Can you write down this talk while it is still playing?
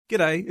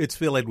G'day, it's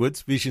Phil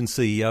Edwards, Vision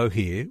CEO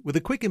here, with a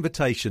quick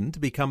invitation to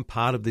become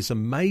part of this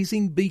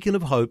amazing beacon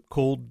of hope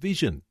called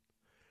Vision.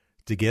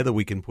 Together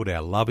we can put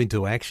our love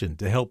into action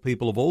to help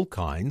people of all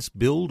kinds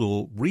build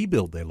or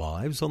rebuild their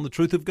lives on the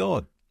truth of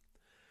God.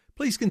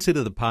 Please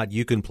consider the part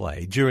you can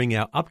play during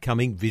our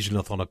upcoming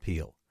Visionathon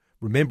appeal,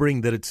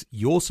 remembering that it's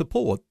your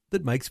support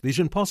that makes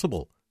Vision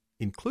possible,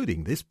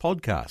 including this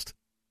podcast.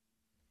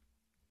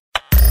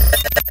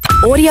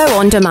 Audio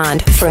on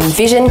demand from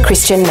Vision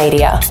Christian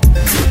Media.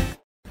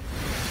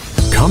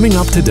 Coming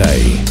up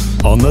today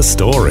on The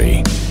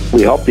Story.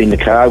 We hopped in the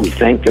car, we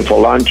thanked them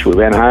for lunch, we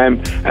went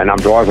home, and I'm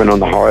driving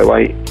on the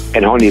highway,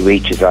 and Honey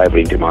reaches over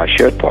into my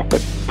shirt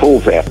pocket,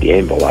 pulls out the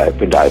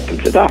envelope and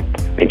opens it up.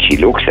 And she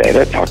looks at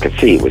it, I could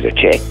see it was a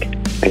cheque,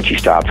 and she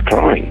starts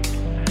crying.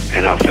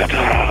 And I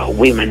thought,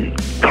 women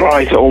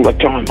cries all the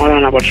time, I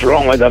don't know what's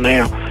wrong with her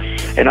now.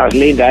 And I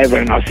leaned over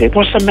and I said,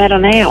 what's the matter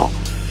now?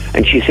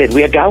 And she said,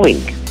 we're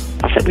going.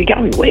 I said, we're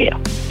going where?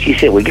 She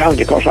said, we're going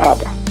to Coffs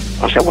Harbour.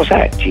 I said, what's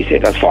that? She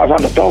said, that's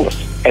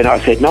 $500. And I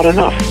said, not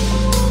enough.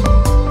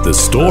 The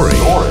Story.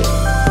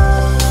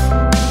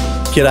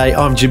 G'day,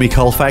 I'm Jimmy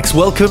Colfax.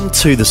 Welcome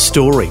to The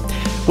Story.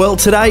 Well,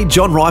 today,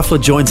 John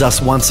Reifler joins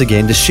us once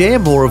again to share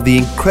more of the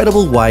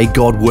incredible way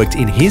God worked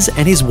in his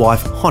and his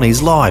wife,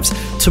 Honey's lives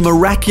to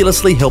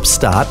miraculously help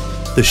start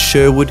the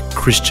Sherwood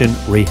Christian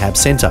Rehab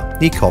Centre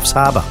near Coffs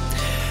Harbour.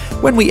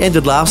 When we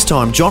ended last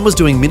time, John was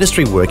doing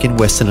ministry work in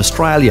Western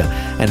Australia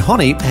and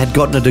Honey had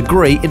gotten a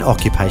degree in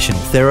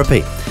occupational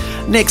therapy.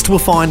 Next, we'll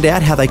find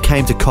out how they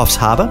came to Coffs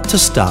Harbour to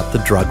start the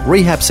Drug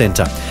Rehab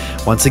Centre.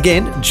 Once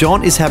again,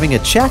 John is having a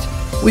chat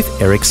with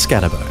Eric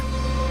Scannabo.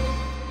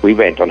 We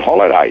went on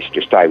holidays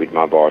to stay with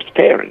my wife's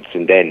parents,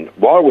 and then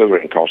while we were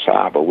in Coffs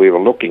Harbour, we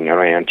were looking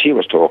around. She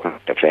was talking to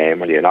the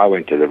family, and I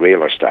went to the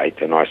real estate,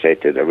 and I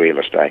said to the real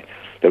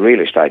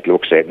estate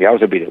looks at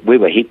me. We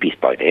were hippies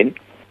by then.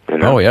 You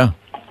know? Oh, yeah.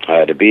 I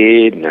had a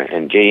beard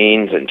and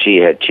jeans, and she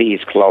had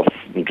cheesecloth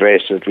and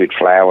dresses with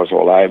flowers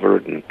all over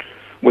it, and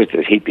with the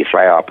hippie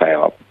flower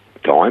power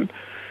time.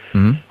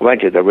 Mm-hmm. I went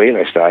to the real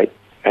estate,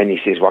 and he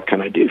says, what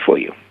can I do for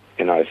you?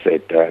 And I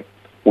said,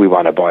 we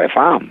want to buy a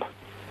farm.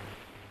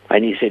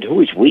 And he said,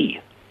 who is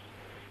we?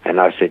 And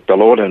I said, the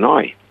Lord and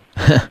I.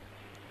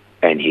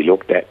 And he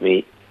looked at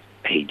me.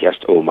 He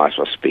just almost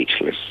was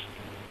speechless.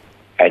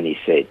 And he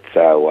said,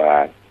 so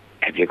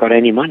have you got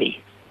any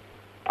money?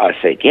 I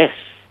said, yes.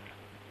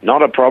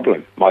 Not a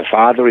problem. My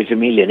father is a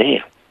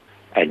millionaire.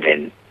 And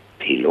then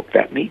he looked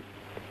at me.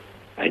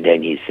 And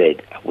then he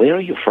said, where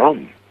are you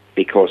from?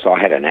 Because I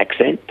had an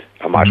accent.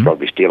 I must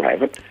probably still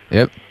have it.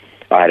 Yep.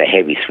 I had a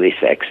heavy Swiss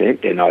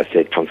accent. And I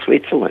said, from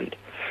Switzerland.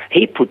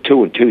 He put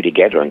two and two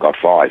together and got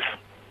five.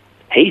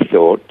 He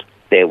thought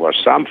there was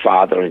some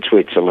father in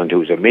Switzerland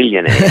who's a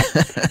millionaire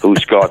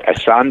who's got a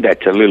son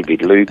that's a little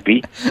bit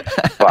loopy,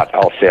 but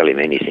I'll sell him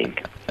anything.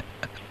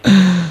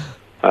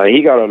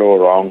 He got it all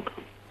wrong.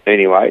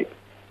 Anyway,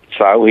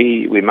 so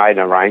we made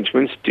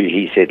arrangements.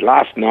 He said,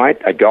 last night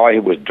a guy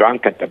who was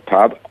drunk at the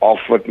pub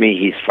offered me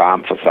his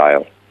farm for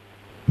sale.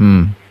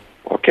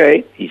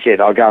 Okay, he said,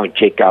 I'll go and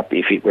check up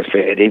if it was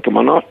fair income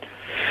or not.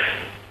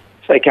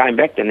 So he came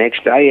back the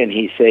next day and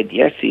he said,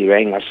 yes, he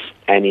rang us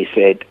and he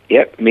said,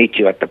 yep, meet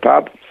you at the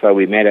pub. So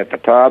we met at the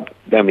pub.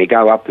 Then we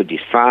go up to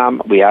this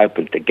farm. We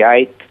opened the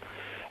gate.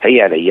 He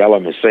had a yellow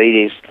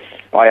Mercedes.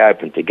 I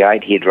opened the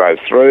gate. He drove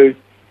through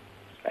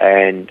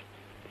and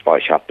I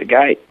shut the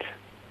gate.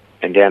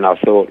 And then I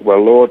thought,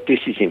 well, Lord, this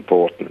is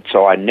important.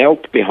 So I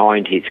knelt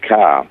behind his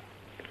car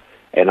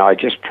and I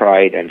just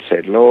prayed and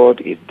said,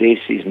 Lord, if this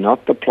is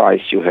not the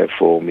place you have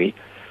for me,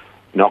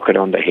 knock it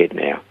on the head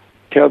now.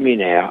 Tell me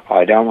now,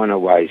 I don't want to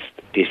waste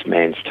this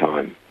man's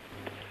time.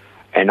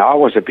 And I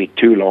was a bit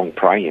too long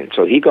praying.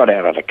 So he got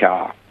out of the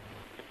car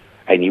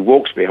and he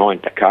walks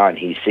behind the car and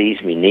he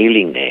sees me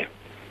kneeling there.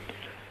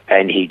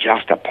 And he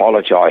just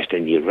apologized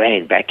and he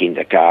ran back in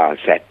the car and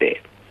sat there.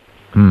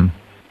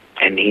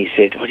 And he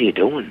said, what are you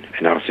doing?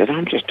 And I said,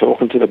 I'm just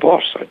talking to the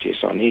boss.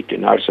 I need to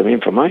know some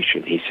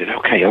information. He said,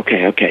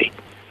 okay.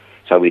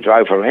 So we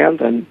drove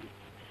around and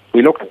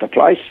we looked at the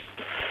place.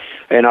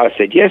 And I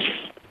said, yes,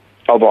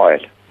 I'll buy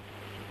it.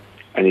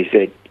 And he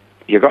said,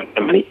 you got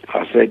the money?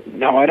 I said,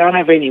 no, I don't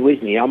have any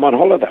with me. I'm on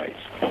holidays.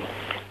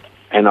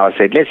 And I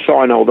said, let's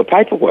sign all the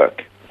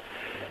paperwork.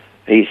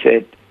 He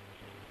said,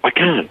 I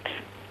can't.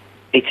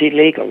 It's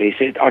illegal. He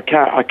said, I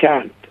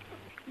can't.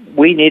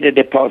 We need a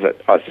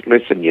deposit. I said,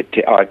 listen,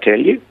 I tell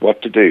you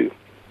what to do.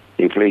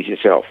 You please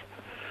yourself.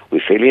 We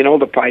fill in all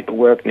the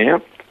paperwork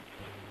now.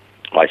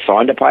 I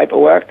sign the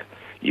paperwork.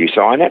 You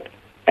sign it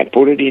and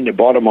put it in the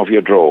bottom of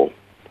your drawer.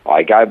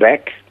 I go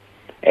back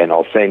and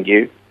I'll send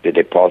you the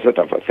deposit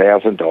of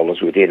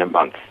 $1,000 within a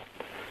month.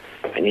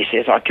 And he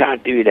says, I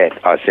can't do that.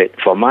 I said,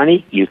 for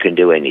money, you can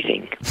do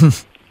anything.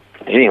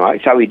 Anyway,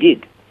 so he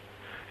did.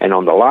 And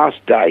on the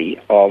last day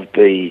of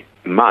the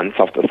month,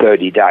 after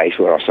 30 days,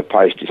 where I was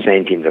supposed to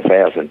send him the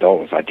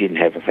 $1,000, I didn't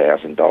have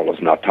 $1,000.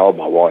 And I told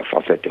my wife,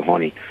 I said to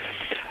Honey,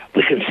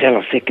 we can sell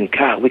a second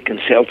car. We can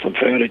sell some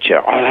furniture.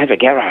 I'll have a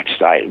garage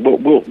sale.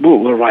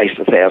 We'll raise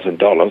the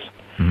 $1,000.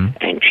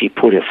 And she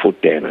put her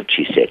foot down and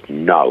she said,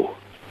 no,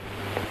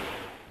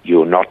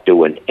 you're not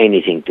doing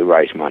anything to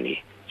raise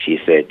money. She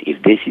said,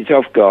 if this is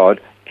of God,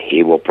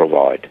 He will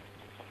provide.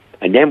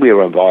 And then we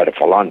were invited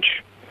for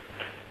lunch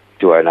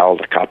to an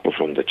older couple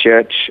from the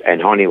church,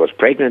 and Honey was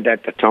pregnant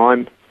at the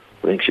time.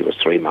 I think she was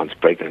 3 months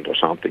pregnant or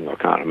something, I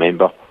can't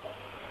remember.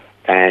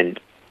 And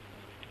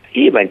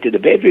he went to the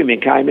bedroom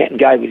and came out and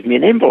gave me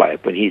an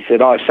envelope, and he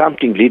said, I have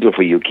something little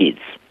for you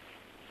kids.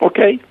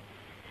 Okay.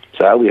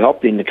 So we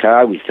hopped in the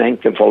car, we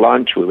thanked them for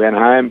lunch, we went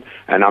home,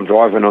 and I'm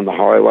driving on the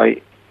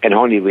highway, and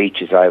Honey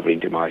reaches over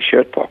into my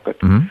shirt pocket,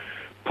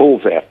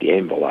 pulls out the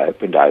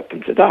envelope and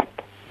opens it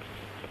up.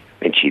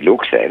 And she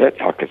looks at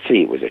it, I could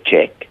see it was a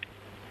cheque,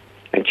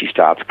 and she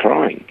starts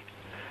crying.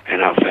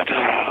 And I thought,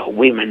 oh,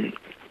 women,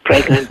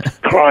 pregnant,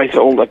 cries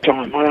all the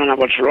time. I don't know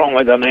what's wrong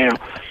with her now.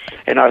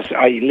 And I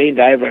leaned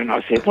over and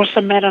I said, what's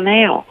the matter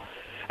now?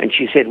 And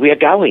she said, we're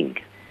going.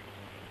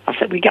 I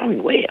said, we're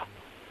going where?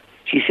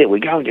 She said, we're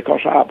going to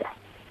Coffs Harbour.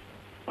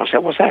 I said,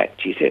 what's that?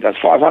 She said, that's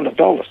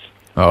 $500.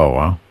 Oh,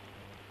 wow.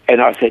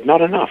 And I said,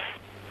 not enough.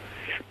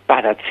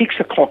 But at 6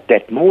 o'clock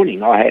that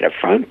morning, I had a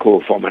phone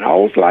call from an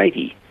old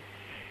lady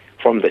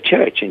from the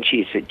church, and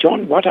she said,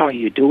 John, what are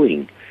you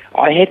doing?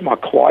 I had my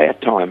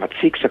quiet time at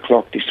 6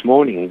 o'clock this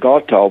morning, and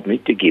God told me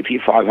to give you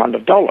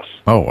 $500.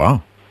 Oh,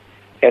 wow.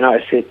 And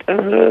I said,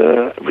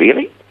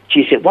 really?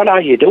 She said, what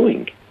are you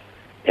doing?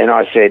 And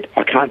I said,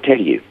 I can't tell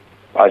you.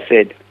 I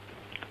said,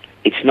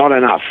 it's not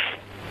enough.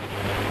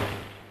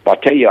 I'll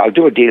tell you, I'll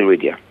do a deal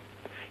with you.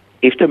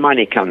 If the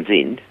money comes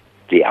in,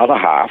 the other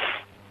half,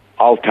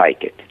 I'll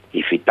take it.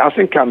 If it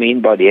doesn't come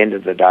in by the end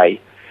of the day,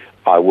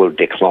 I will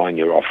decline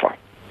your offer.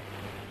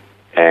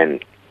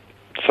 And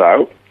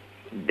so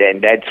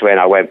then that's when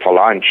I went for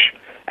lunch,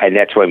 and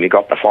that's when we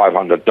got the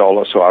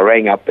 $500. So I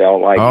rang up the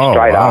old lady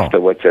straight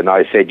afterwards, and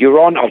I said, you're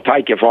on, I'll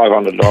take your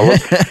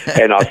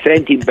 $500. And I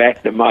sent him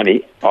back the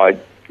money. I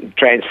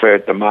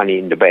transferred the money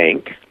in the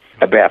bank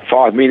about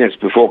 5 minutes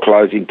before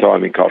closing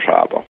time in Coffs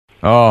Harbour.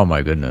 Oh,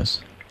 my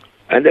goodness.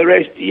 And the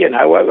rest,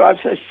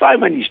 I've so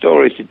many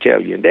stories to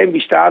tell you. And then we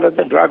started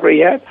the drug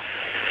rehab.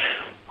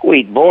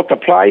 We bought the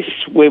place.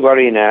 We were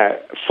in a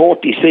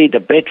 40-seater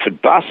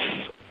Bedford bus,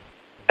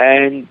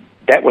 and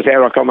that was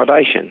our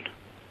accommodation.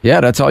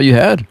 Yeah, that's all you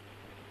had?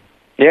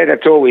 Yeah,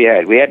 that's all we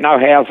had. We had no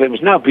house. There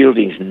was no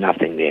buildings,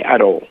 nothing there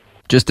at all.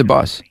 Just a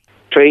bus?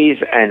 Trees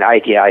and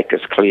 80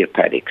 acres clear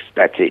paddocks.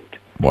 That's it.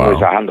 Wow. It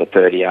was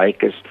 130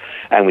 acres,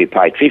 and we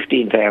paid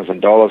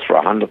 $15,000 for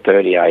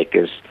 130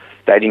 acres.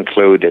 That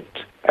included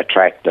a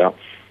tractor,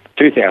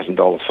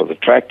 $2,000 for the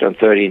tractor and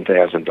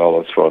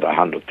 $13,000 for the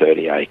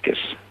 130 acres.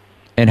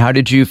 And how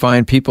did you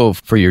find people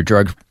for your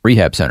drug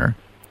rehab center?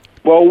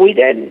 Well, we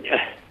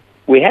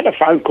had a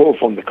phone call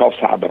from the Coffs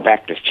Harbour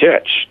Baptist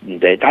Church.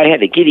 They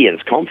had a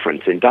Gideon's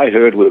conference, and they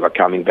heard we were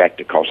coming back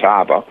to Coffs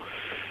Harbour,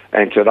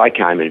 and so they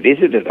came and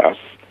visited us,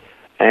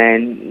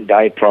 and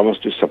they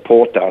promised to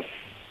support us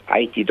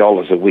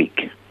 $80 a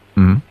week.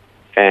 Mm-hmm.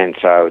 And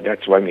so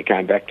that's when we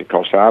came back to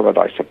Coffs Harbour.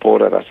 They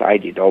supported us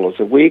 $80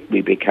 a week.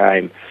 We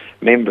became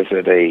members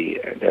of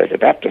the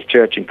Baptist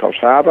Church in Coffs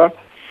Harbour.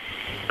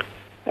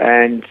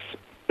 And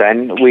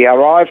then we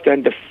arrived,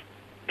 and the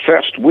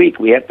first week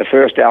we had the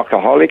first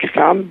alcoholics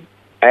come,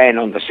 and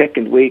on the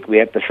second week we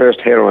had the first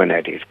heroin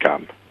addicts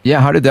come. Yeah,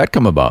 how did that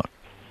come about?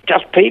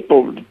 Just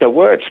people, the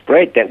word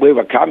spread that we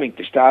were coming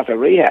to start a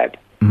rehab.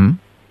 Mm-hmm.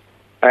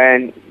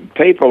 And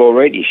people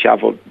already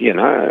shoveled,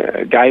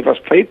 gave us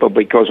people,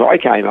 because I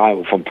came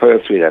over from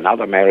Perth with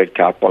another married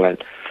couple,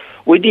 and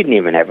we didn't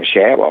even have a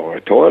shower or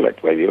a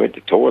toilet. When we went to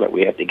the toilet,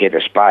 we had to get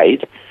a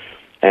spade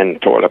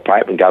and toilet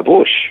paper and go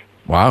bush.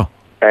 Wow.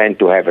 And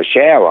to have a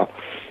shower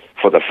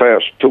for the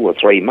first 2 or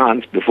 3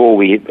 months before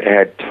we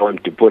had time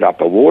to put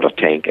up a water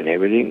tank and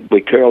everything, we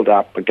curled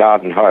up a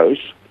garden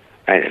hose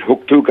and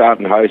hooked 2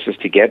 garden hoses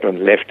together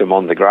and left them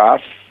on the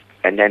grass.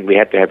 And then we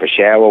had to have a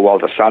shower while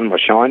the sun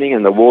was shining,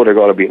 and the water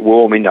got a bit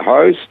warm in the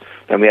hose.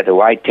 Then we had to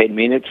wait 10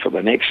 minutes for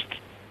the next,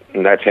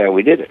 and that's how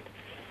we did it.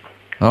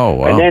 Oh,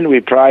 wow. And then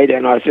we prayed,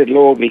 and I said,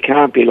 Lord, we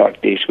can't be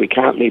like this. We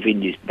can't live in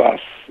this bus.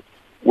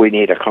 We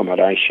need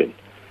accommodation.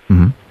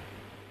 Mm-hmm.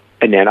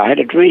 And then I had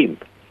a dream.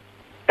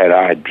 And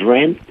I had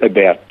dreamt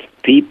about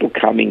people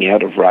coming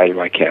out of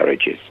railway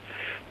carriages.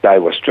 They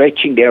were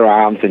stretching their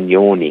arms and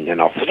yawning, and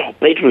I thought, oh,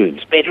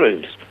 bedrooms.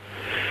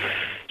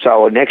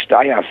 So the next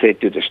day I said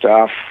to the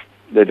staff,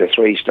 the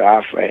 3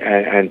 staff,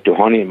 and to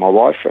Honey and my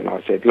wife, and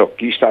I said, look,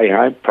 you stay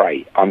home,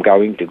 pray. I'm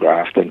going to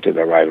Grafton to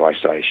the railway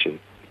station.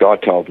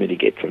 God told me to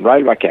get some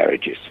railway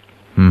carriages.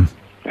 Mm.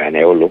 And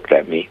they all looked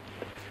at me.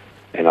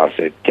 And I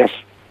said, just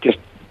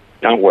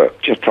don't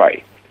work, just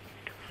pray.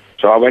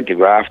 So I went to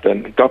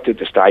Grafton, got to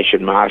the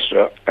station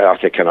master, and I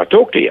said, can I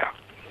talk to you?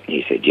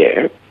 He said,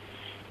 yeah.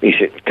 He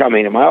said, come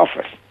into my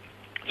office.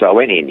 So I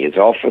went in his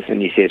office,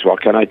 and he says,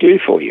 what can I do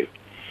for you?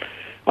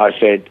 I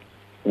said,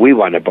 we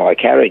want to buy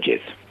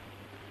carriages.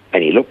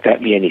 And he looked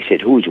at me and he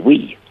said, who's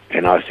we?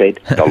 And I said,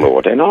 the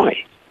Lord and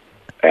I.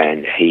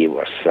 And he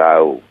was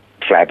so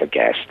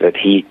flabbergasted.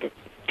 He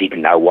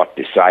didn't know what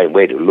to say,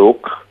 where to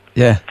look.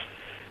 Yeah.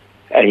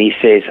 And he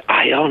says,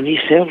 I only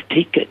sell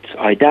tickets.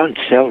 I don't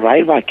sell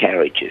railway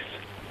carriages.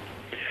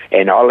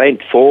 And I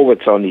leant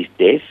forwards on his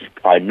desk.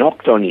 I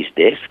knocked on his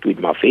desk with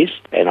my fist,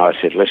 and I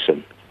said,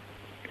 listen,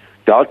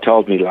 God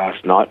told me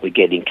last night we're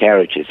getting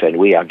carriages, and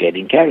we are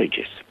getting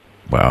carriages.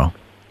 Wow.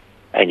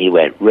 And he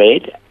went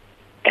red,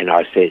 and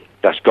I said,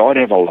 does God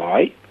have a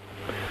lie?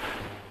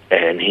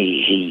 And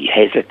he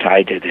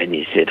hesitated, and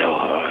he said, oh,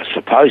 I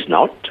suppose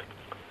not.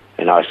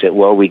 And I said,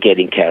 well, we're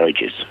getting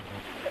carriages.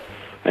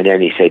 And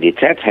then he said, if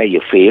that's how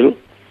you feel,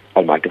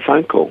 I'll make a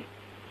phone call.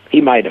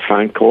 He made a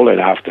phone call, and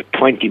after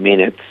 20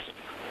 minutes,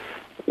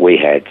 we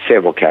had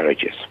several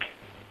carriages.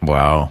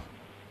 Wow.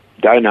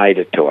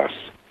 Donated to us.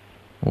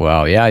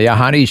 Wow. Yeah.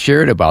 Hani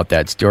shared about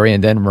that story,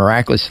 and then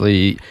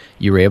miraculously,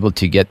 you were able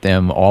to get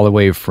them all the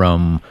way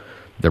from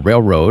the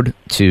railroad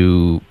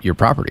to your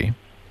property.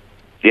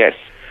 Yes.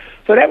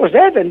 So that was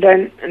that, and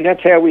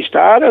that's how we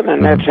started,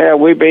 and that's how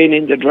we've been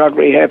in the drug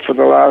rehab for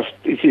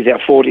this is our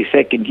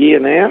 42nd year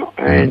now,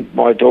 and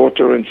my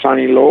daughter and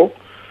son-in-law,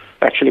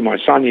 actually my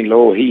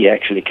son-in-law, he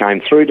actually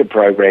came through the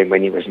program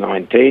when he was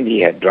 19.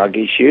 He had drug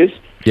issues.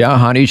 Yeah,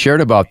 Hani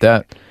shared about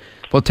that.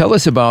 Well, tell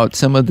us about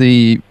some of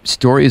the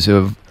stories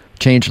of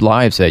changed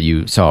lives that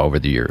you saw over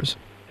the years.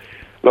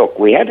 Look,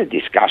 we had a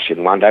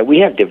discussion one day. We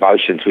have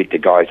devotions with the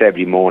guys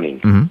every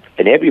morning,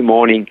 and every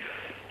morning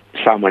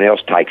someone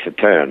else takes a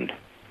turn.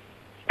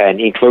 And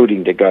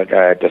including we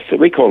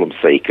call them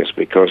seekers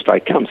because they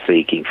come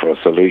seeking for a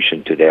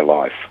solution to their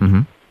life.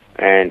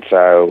 And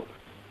so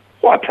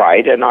I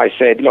prayed and I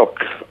said,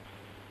 look,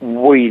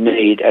 we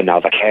need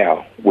another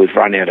cow. We've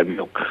run out of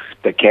milk.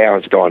 The cow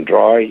has gone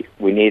dry.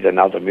 We need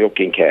another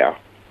milking cow.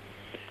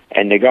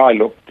 And the guy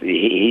looked,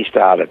 he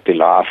started to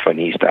laugh and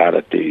he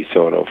started to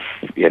sort of,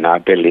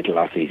 belittle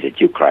us. And he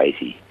said, you're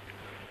crazy.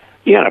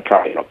 You're going to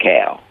pray for a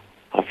cow.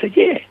 I said,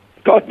 yeah,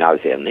 God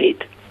knows our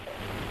need.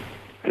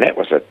 And that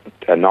was at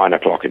 9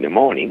 o'clock in the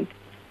morning.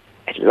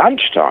 At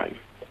lunchtime,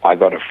 I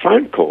got a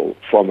phone call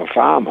from a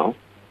farmer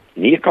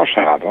near Coffs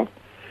Harbour,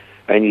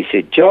 and he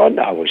said, John,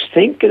 I was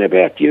thinking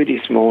about you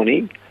this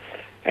morning,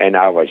 and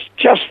I was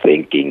just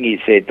thinking, he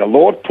said, the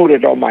Lord put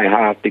it on my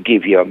heart to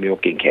give you a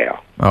milking cow.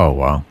 Oh,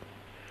 wow.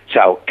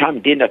 So come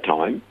dinner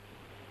time,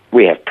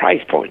 we have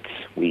praise points.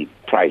 We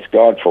praise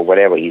God for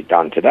whatever he's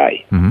done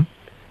today.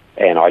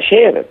 And I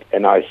shared it,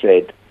 and I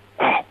said,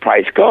 oh,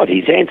 praise God,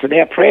 he's answered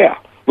our prayer.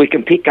 We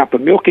can pick up a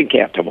milking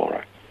cow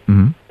tomorrow.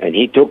 And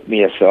he took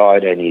me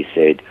aside and he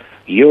said,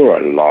 you're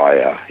a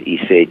liar. He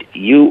said,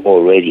 you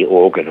already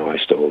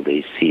organised all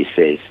this. He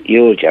says,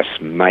 you're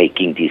just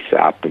making this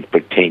up and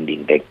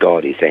pretending that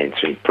God is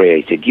answering prayer.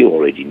 He said, you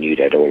already knew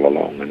that all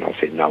along. And I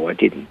said, no, I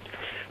didn't.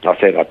 And I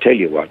said, I'll tell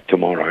you what,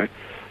 tomorrow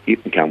you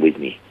can come with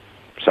me.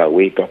 So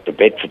we got the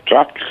Bedford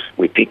truck,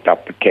 we picked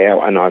up the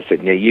cow, and I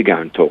said, now you go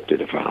and talk to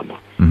the farmer.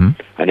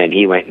 And then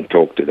he went and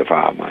talked to the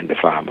farmer, and the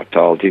farmer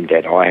told him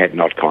that I had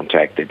not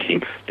contacted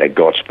him, that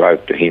God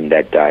spoke to him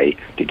that day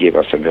to give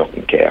us a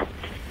milking cow.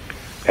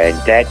 And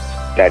that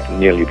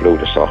nearly blew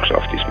the socks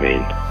off this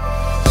man.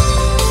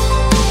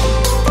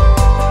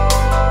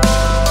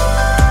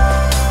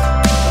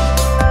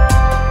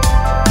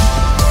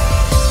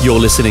 You're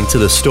listening to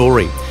The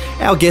Story.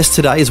 Our guest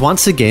today is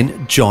once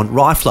again John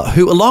Reifler,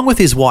 who, along with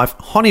his wife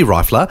Honey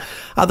Reifler,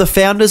 are the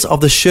founders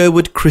of the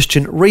Sherwood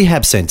Christian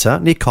Rehab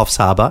Centre near Coffs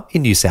Harbour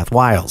in New South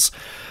Wales.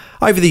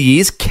 Over the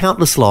years,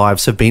 countless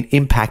lives have been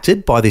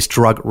impacted by this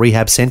drug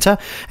rehab centre,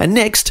 and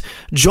next,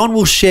 John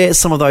will share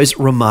some of those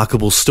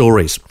remarkable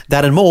stories.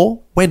 That and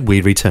more when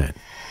we return.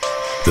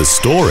 The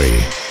Story.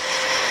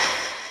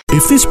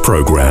 If this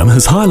program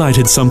has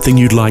highlighted something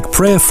you'd like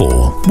prayer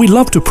for, we'd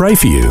love to pray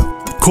for you.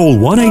 Call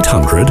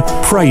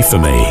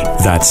 1-800-PRAY-FOR-ME.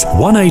 That's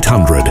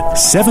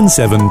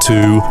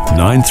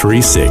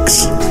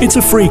 1-800-772-936. It's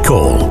a free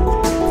call.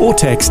 Or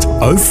text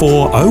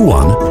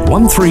 0401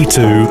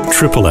 132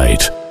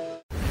 888.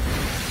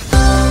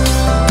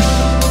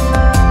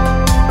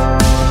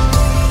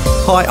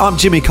 Hi, I'm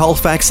Jimmy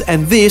Colfax,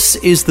 and this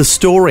is The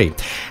Story.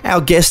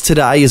 Our guest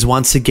today is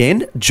once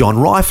again John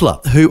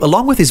Reifler, who,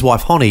 along with his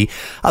wife Honey,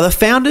 are the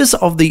founders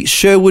of the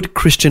Sherwood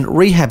Christian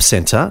Rehab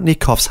Centre near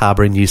Coffs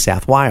Harbour in New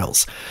South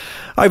Wales.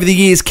 Over the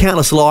years,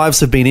 countless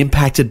lives have been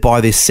impacted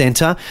by this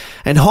centre,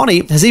 and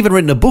Honey has even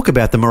written a book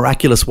about the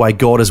miraculous way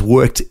God has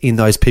worked in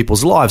those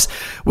people's lives,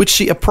 which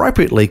she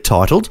appropriately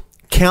titled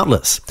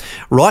Countless.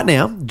 Right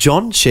now,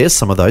 John shares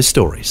some of those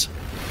stories.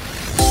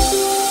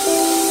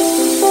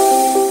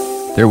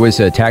 There was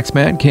a tax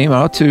man came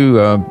out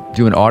to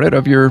do an audit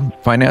of your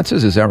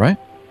finances, is that right?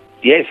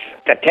 Yes,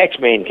 the tax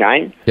man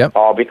came. Yep.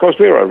 Because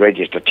we were a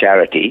registered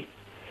charity,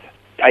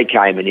 they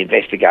came and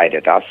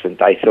investigated us, and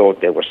they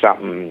thought there was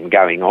something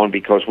going on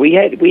because we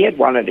had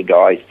one of the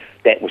guys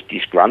that was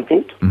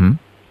disgruntled,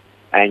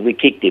 and we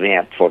kicked him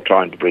out for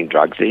trying to bring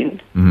drugs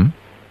in.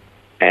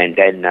 And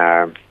then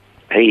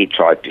he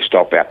tried to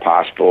stop our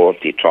passport.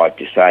 He tried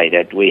to say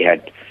that we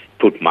had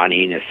put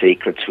money in a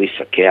secret Swiss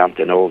account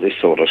and all this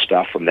sort of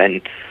stuff. And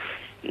then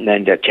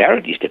the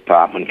charities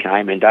department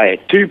came, and they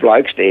had two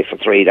blokes there for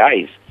 3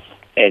 days.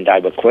 And they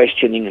were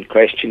questioning,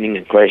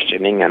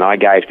 and I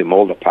gave them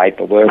all the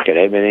paperwork and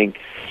everything.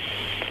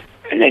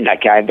 And then they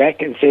came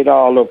back and said,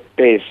 oh, look,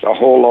 there's a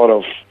whole lot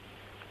of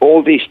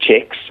all these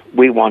checks.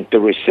 We want the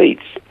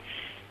receipts.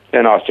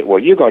 And I said, well,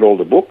 you got all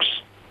the books.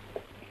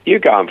 You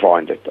go and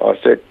find it. I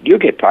said, you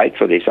get paid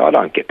for this. I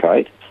don't get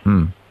paid.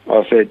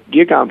 I said,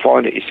 you go and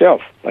find it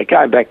yourself. They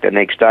came back the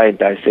next day and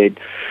they said,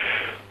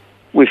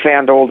 we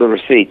found all the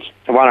receipts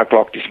at 1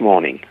 o'clock this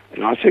morning.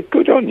 And I said,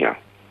 good on you.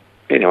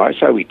 Anyway,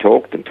 so we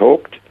talked and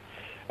talked.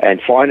 And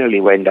finally,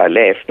 when they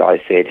left,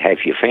 I said, have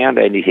you found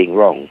anything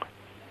wrong?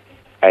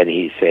 And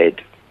he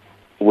said,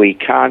 we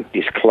can't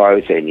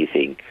disclose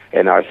anything.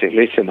 And I said,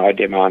 listen, I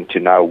demand to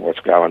know what's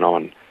going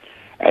on.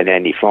 And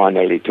then he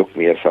finally took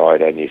me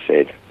aside and he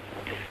said,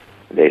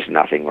 there's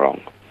nothing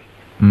wrong.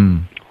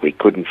 We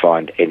couldn't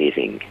find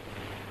anything.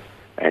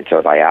 And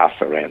so they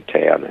asked around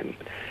town, and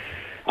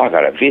I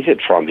got a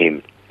visit from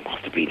him.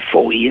 Must have been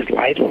 4 years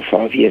later or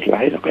 5 years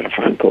later. I got a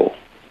phone call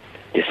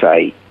to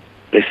say,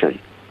 listen,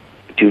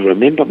 do you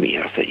remember me?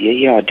 I said,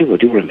 yeah, I do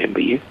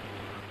remember you.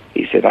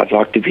 He said, I'd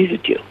like to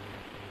visit you.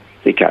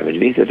 He came and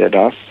visited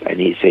us, and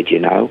he said, you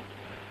know,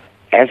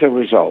 as a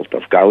result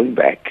of going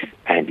back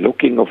and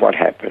looking at what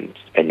happened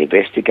and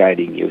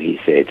investigating you, he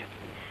said,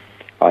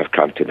 I've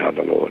come to know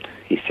the Lord.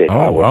 He said,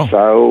 I was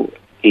so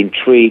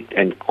intrigued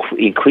and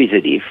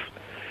inquisitive.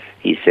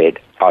 He said,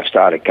 I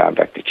started going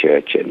back to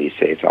church, and he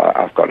says,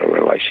 I've got a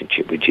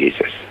relationship with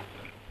Jesus.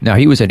 Now,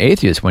 he was an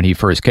atheist when he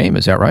first came,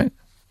 is that right?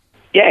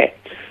 Yeah,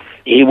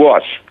 he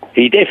was.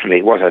 He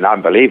definitely was an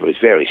unbeliever. He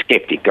was very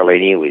skeptical,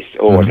 and he was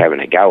always having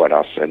a go at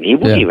us, and he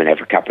wouldn't even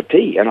have a cup of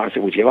tea. And I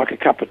said, would you like a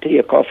cup of tea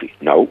or coffee?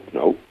 No.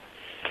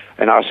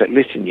 And I said,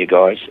 listen, you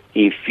guys,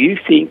 if you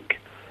think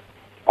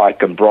I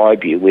can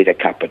bribe you with a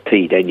cup of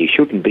tea, then you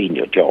shouldn't be in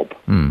your job.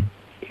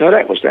 You know,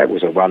 that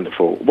was a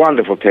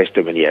wonderful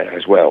testimony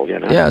as well, you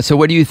know. Yeah, so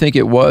what do you think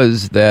it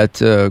was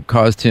that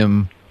caused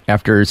him,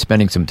 after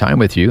spending some time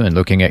with you and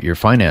looking at your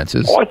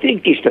finances? I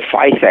think it's the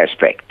faith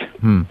aspect.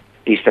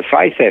 It's the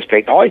faith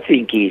aspect. I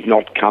think he's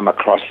not come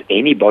across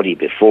anybody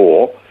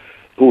before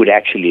who would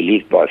actually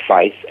live by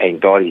faith and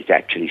God is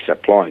actually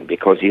supplying,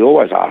 because he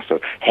always asks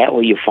us, how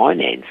are you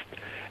financed?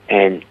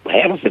 And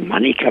how does the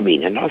money come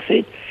in? And I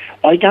said,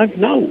 I don't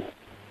know.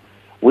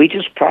 We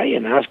just pray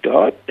and ask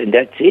God, and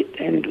that's it.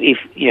 And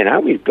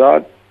if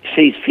God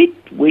sees fit,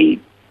 we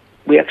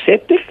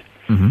accept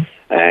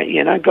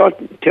it.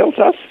 God tells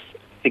us,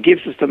 He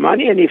gives us the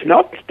money, and if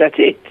not, that's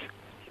it.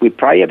 We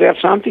pray about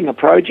something, a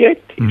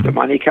project. If the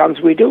money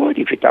comes, we do it.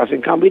 If it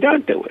doesn't come, we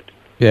don't do it.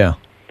 Yeah.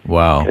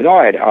 Wow. And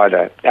I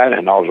had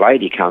an old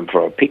lady come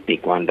for a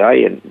picnic one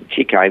day, and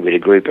she came with a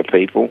group of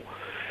people,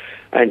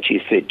 and she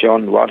said,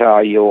 John, what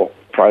are your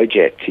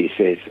projects? He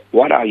says,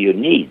 what are your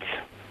needs?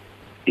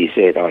 He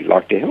said, I'd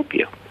like to help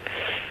you.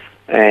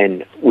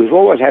 And we've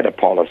always had a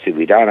policy.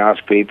 We don't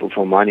ask people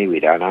for money. We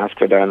don't ask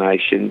for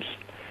donations.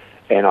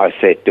 And I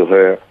said to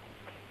her,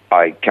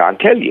 I can't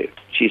tell you.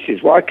 She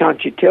says, why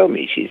can't you tell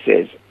me? She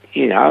says,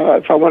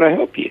 if I want to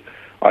help you.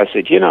 I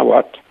said, you know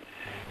what?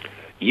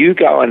 You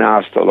go and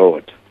ask the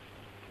Lord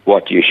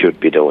what you should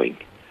be doing.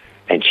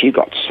 And she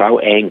got so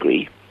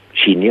angry,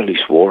 she nearly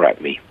swore at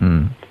me.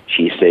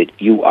 She said,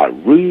 you are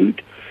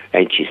rude.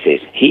 And she says,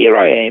 here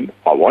I am.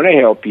 I want to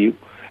help you.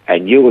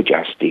 And you're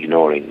just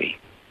ignoring me.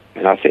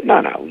 And I said,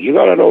 no, you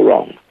got it all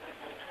wrong.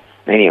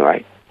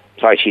 Anyway,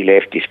 so she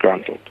left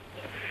disgruntled.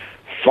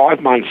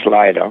 5 months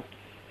later,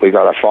 we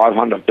got a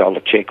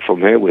 $500 check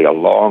from her with a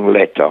long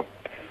letter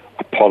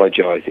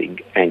apologizing.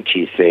 And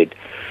she said,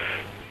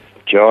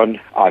 John,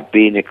 I've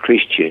been a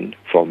Christian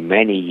for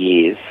many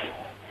years.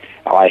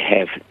 I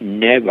have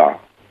never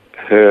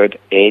heard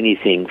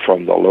anything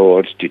from the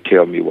Lord to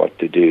tell me what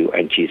to do.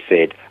 And she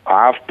said,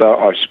 after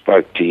I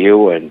spoke to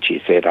you, and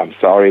she said, I'm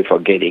sorry for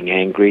getting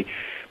angry,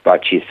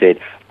 but she said,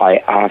 I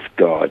asked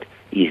God,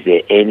 is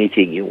there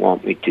anything you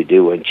want me to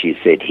do? And she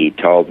said, he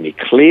told me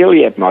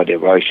clearly at my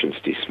devotions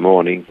this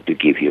morning to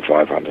give you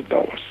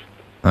 $500.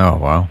 Oh,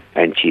 wow.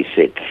 And she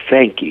said,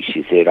 thank you.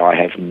 She said, I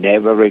have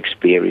never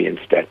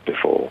experienced that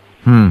before.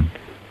 And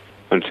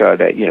so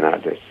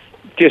that, that's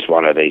just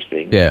one of these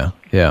things.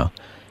 Yeah.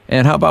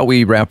 And how about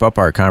we wrap up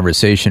our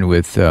conversation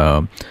with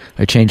a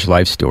changed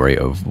life story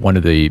of one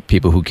of the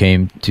people who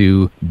came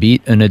to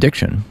beat an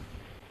addiction?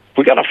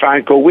 We got a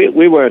phone call.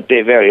 We weren't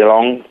there very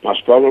long.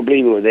 Most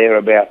probably we were there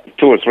about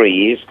 2 or 3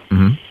 years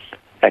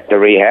at the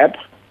rehab.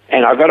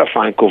 And I got a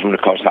phone call from the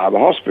Coffs Harbour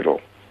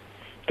Hospital.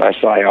 They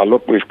say, oh,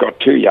 look, we've got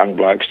 2 young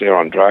blokes there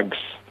on drugs.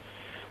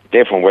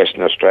 They're from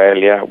Western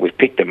Australia. We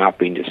picked them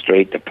up in the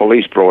street. The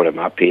police brought them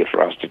up here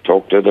for us to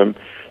talk to them.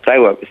 They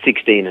were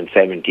 16 and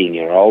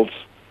 17-year-olds.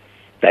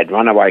 They'd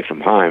run away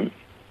from home,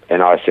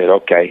 and I said,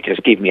 okay,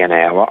 just give me an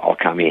hour, I'll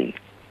come in.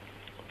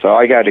 So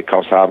I go to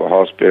Coffs Harbour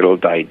Hospital.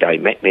 They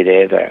met me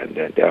there,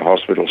 the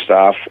hospital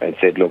staff, and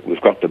said, look,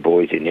 we've got the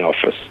boys in the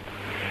office.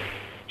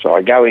 So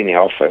I go in the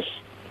office,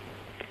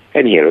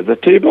 and here are the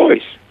 2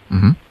 boys.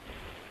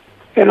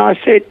 And I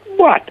said,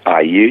 what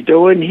are you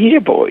doing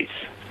here, boys?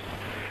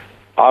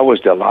 I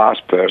was the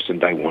last person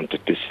they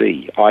wanted to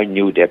see. I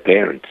knew their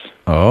parents.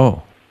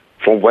 Oh.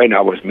 From when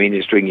I was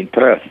ministering in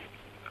Perth.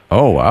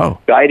 Oh, wow.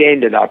 They'd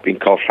ended up in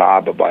Coffs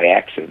Harbour by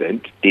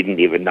accident, didn't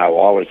even know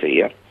I was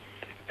here.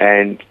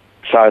 And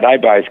so they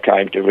both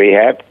came to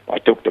rehab. I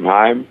took them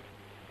home.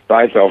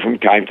 Both of them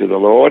came to the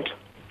Lord.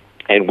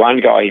 And one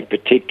guy in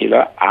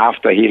particular,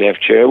 after he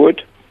left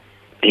Sherwood,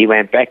 he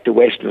went back to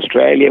Western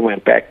Australia,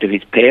 went back to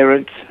his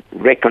parents,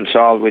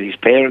 reconciled with his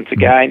parents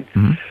again.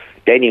 Mm-hmm.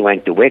 Then he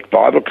went to Weck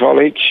Bible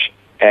College,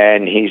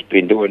 and he's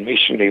been doing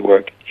missionary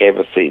work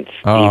ever since.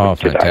 Oh,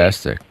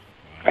 fantastic.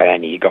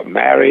 And he got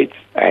married,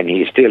 and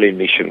he's still in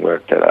mission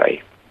work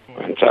today.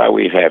 And so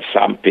we have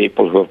some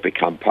people who have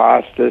become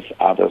pastors,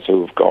 others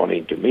who have gone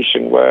into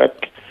mission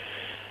work.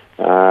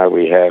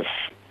 We have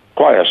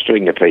quite a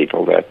string of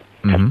people that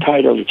have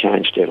totally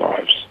changed their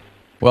lives.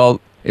 Well,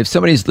 if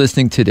somebody's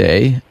listening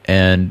today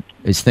and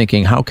is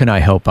thinking, how can I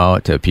help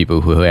out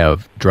people who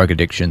have drug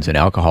addictions and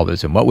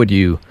alcoholism, what would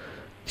you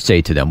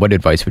say to them? What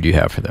advice would you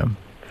have for them?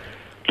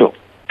 Look,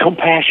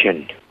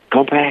 compassion.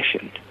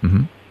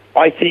 Mm-hmm.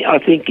 I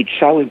think it's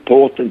so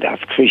important as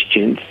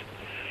Christians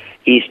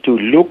is to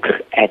look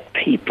at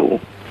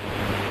people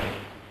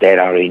that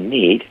are in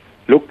need,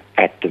 look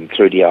at them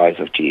through the eyes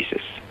of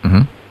Jesus.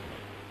 Mm-hmm.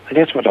 And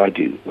that's what I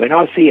do. When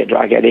I see a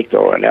drug addict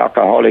or an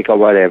alcoholic or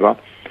whatever,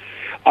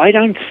 I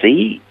don't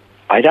see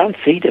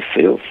the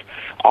filth.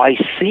 I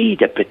see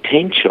the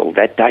potential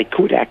that they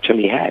could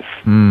actually have.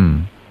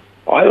 Mm.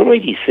 I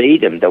already see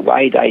them the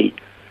way they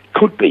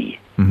could be.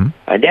 Mm-hmm.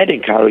 And that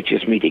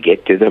encourages me to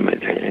get to them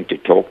and to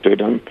talk to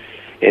them.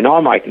 And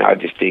I make no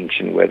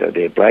distinction whether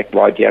they're black,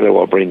 white, yellow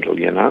or brindle,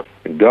 you know.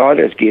 God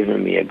has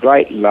given me a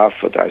great love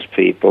for those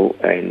people,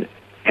 and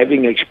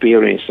having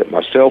experienced it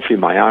myself in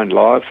my own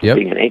life,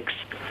 being an ex,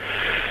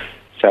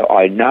 so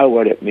I know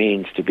what it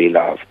means to be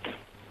loved.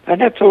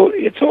 And that's all.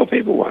 It's all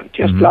people want,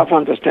 just love,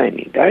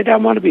 understanding. They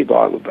don't want to be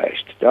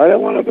Bible-based. They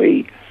don't want to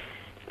be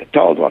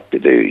told what to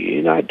do,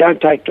 you know.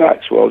 Don't take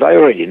drugs. Well, they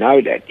already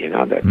know that, you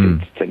know, that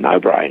it's a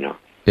no-brainer.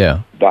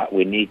 Yeah. But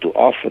we need to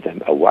offer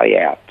them a way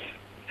out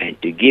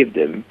and to give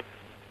them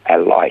a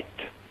light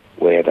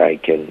where they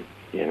can,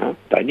 you know,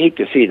 they need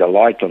to see the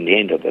light on the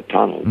end of the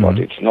tunnel, but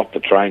it's not the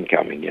train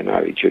coming, you know.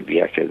 It should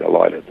be actually the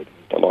light of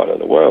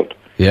the world.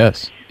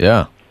 Yes,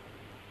 yeah.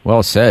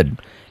 Well said.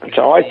 And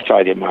so I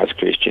say to most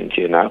Christians,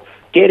 you know,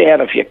 get out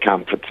of your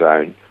comfort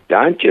zone.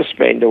 Don't just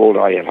spend all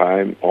day at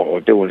home or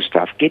doing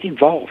stuff. Get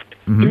involved.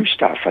 Do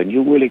stuff, and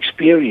you will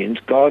experience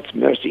God's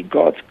mercy,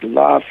 God's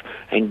love,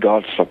 and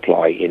God's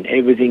supply in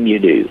everything you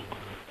do.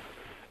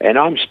 And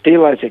I'm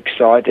still as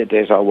excited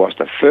as I was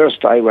the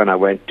first day when I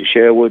went to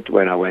Sherwood,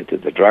 when I went to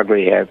the drug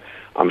rehab.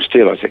 I'm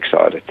still as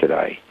excited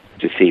today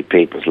to see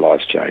people's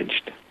lives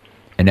changed.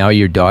 And now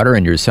your daughter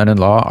and your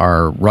son-in-law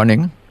are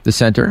running the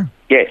center?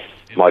 Yes.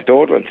 My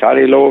daughter and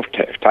son-in-law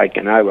have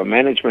taken over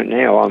management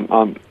now.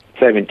 I'm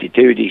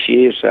 72 this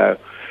year, so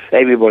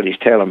everybody's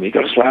telling me, you've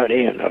got to slow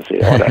down. I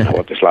said, I don't know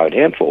what to slow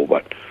down for,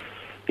 but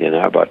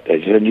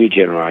there's a new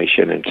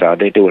generation, and so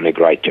they're doing a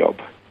great job.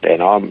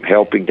 And I'm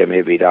helping them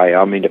every day.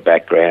 I'm in the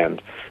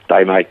background.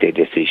 They make their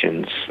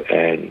decisions,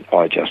 and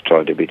I just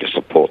try to be the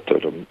support to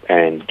them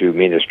and do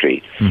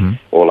ministry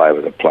all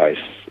over the place.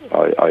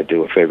 I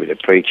do a fair bit of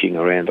preaching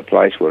around the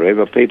place.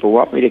 Wherever people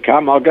want me to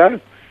come, I'll go.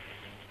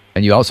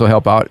 And you also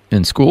help out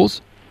in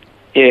schools?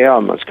 Yeah,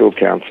 I'm a school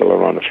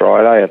counsellor on a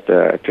Friday at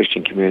the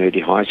Christian Community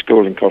High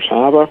School in Coffs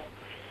Harbour,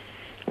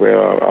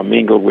 where I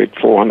mingle with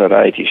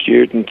 480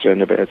 students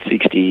and about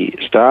 60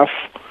 staff.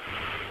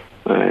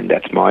 And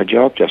that's my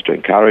job, just to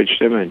encourage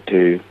them and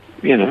to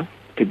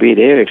be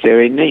there if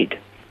they're in need.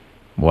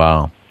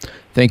 Wow.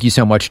 Thank you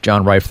so much,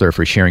 John Reifler,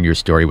 for sharing your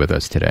story with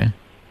us today.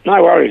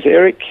 No worries,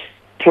 Eric.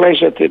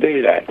 Pleasure to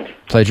do that.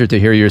 Pleasure to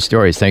hear your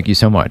stories. Thank you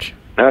so much.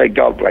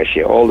 God bless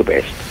you. All the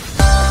best.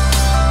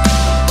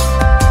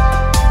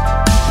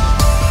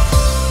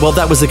 Well,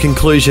 that was the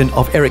conclusion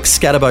of Eric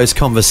Scatterbo's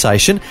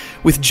conversation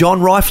with John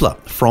Reifler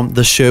from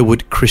the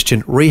Sherwood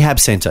Christian Rehab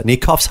Centre near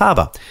Coffs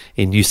Harbour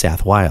in New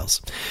South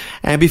Wales.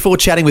 And before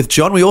chatting with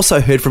John, we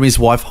also heard from his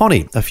wife,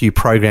 Honey, a few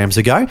programs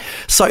ago.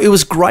 So it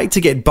was great to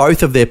get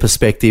both of their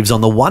perspectives on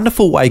the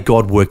wonderful way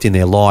God worked in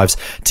their lives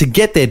to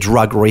get their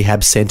drug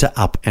rehab centre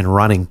up and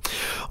running.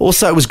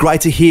 Also, it was great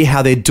to hear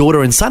how their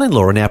daughter and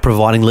son-in-law are now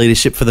providing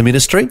leadership for the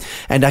ministry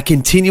and are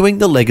continuing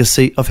the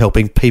legacy of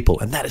helping people.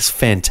 And that is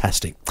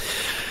fantastic.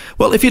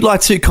 Well, if you'd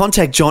like to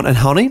contact John and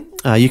Honey,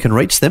 you can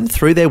reach them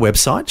through their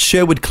website,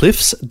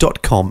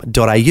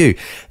 sherwoodcliffs.com.au.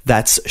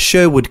 That's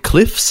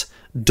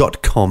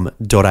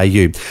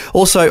sherwoodcliffs.com.au.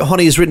 Also,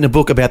 Honey has written a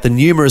book about the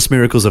numerous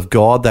miracles of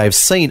God they've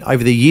seen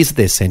over the years at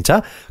their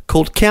centre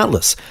called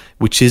Countless,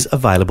 which is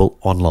available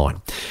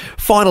online.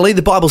 Finally,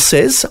 the Bible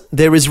says,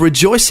 there is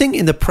rejoicing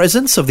in the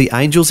presence of the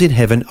angels in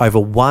heaven over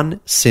one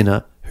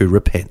sinner who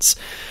repents.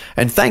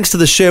 And thanks to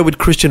the Sherwood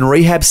Christian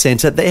Rehab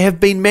Centre, there have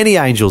been many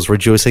angels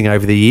rejoicing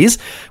over the years,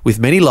 with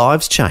many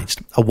lives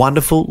changed. A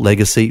wonderful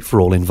legacy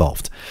for all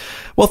involved.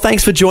 Well,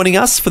 thanks for joining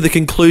us for the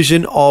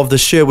conclusion of the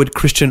Sherwood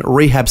Christian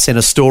Rehab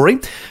Centre story.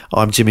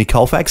 I'm Jimmy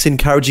Colfax,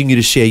 encouraging you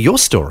to share your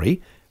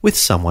story with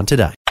someone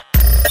today.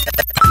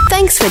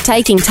 Thanks for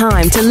taking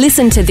time to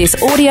listen to this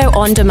audio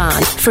on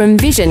demand from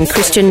Vision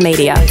Christian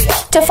Media.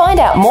 To find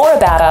out more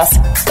about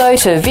us, go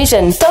to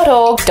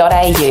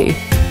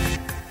vision.org.au.